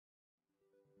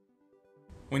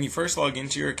When you first log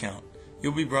into your account,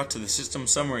 you'll be brought to the System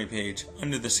Summary page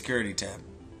under the Security tab.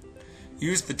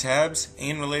 Use the tabs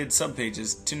and related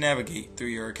subpages to navigate through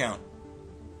your account.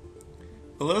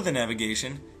 Below the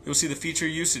navigation, you'll see the Feature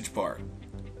Usage bar.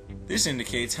 This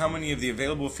indicates how many of the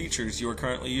available features you are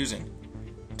currently using.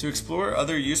 To explore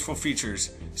other useful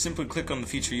features, simply click on the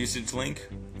Feature Usage link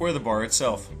or the bar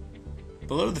itself.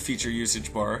 Below the Feature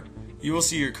Usage bar, you will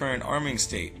see your current arming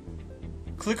state.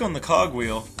 Click on the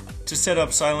cogwheel to set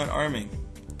up silent arming.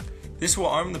 This will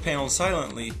arm the panel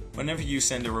silently whenever you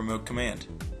send a remote command.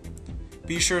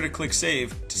 Be sure to click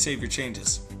Save to save your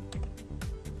changes.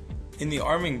 In the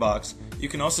arming box, you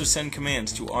can also send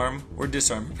commands to arm or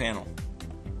disarm your panel.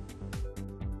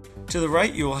 To the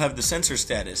right, you will have the sensor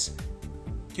status.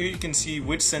 Here you can see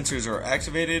which sensors are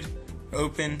activated,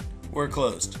 open, or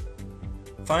closed.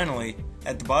 Finally,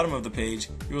 at the bottom of the page,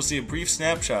 you will see a brief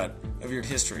snapshot of your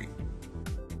history.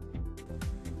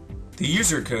 The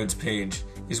User Codes page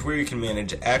is where you can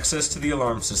manage access to the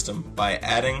alarm system by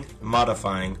adding,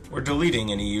 modifying, or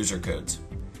deleting any user codes.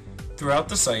 Throughout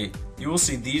the site, you will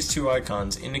see these two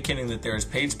icons indicating that there is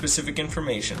page-specific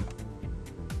information,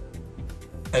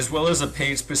 as well as a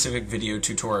page-specific video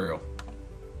tutorial.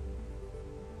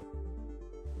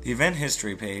 The Event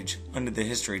History page, under the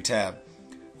History tab,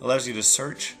 allows you to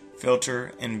search,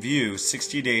 filter, and view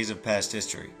 60 days of past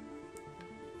history.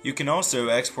 You can also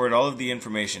export all of the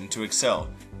information to Excel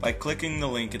by clicking the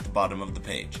link at the bottom of the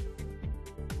page.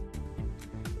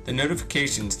 The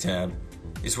Notifications tab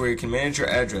is where you can manage your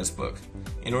address book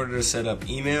in order to set up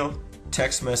email,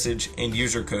 text message, and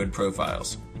user code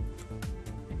profiles.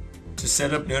 To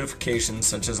set up notifications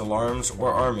such as alarms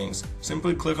or armings,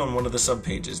 simply click on one of the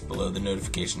subpages below the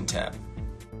Notification tab.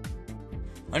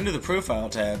 Under the Profile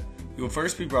tab, you will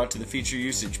first be brought to the Feature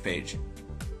Usage page.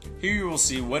 Here you will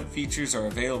see what features are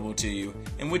available to you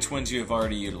and which ones you have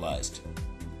already utilized.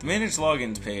 The Manage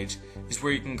Logins page is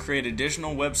where you can create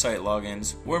additional website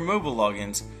logins or mobile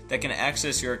logins that can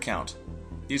access your account.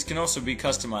 These can also be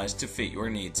customized to fit your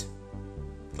needs.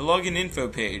 The Login Info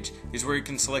page is where you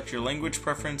can select your language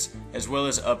preference as well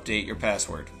as update your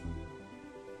password.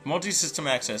 The Multi-System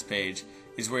Access page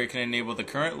is where you can enable the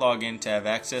current login to have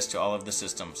access to all of the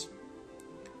systems.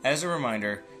 As a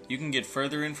reminder, you can get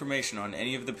further information on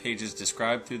any of the pages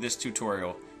described through this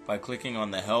tutorial by clicking on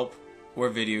the Help or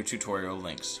Video Tutorial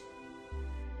links.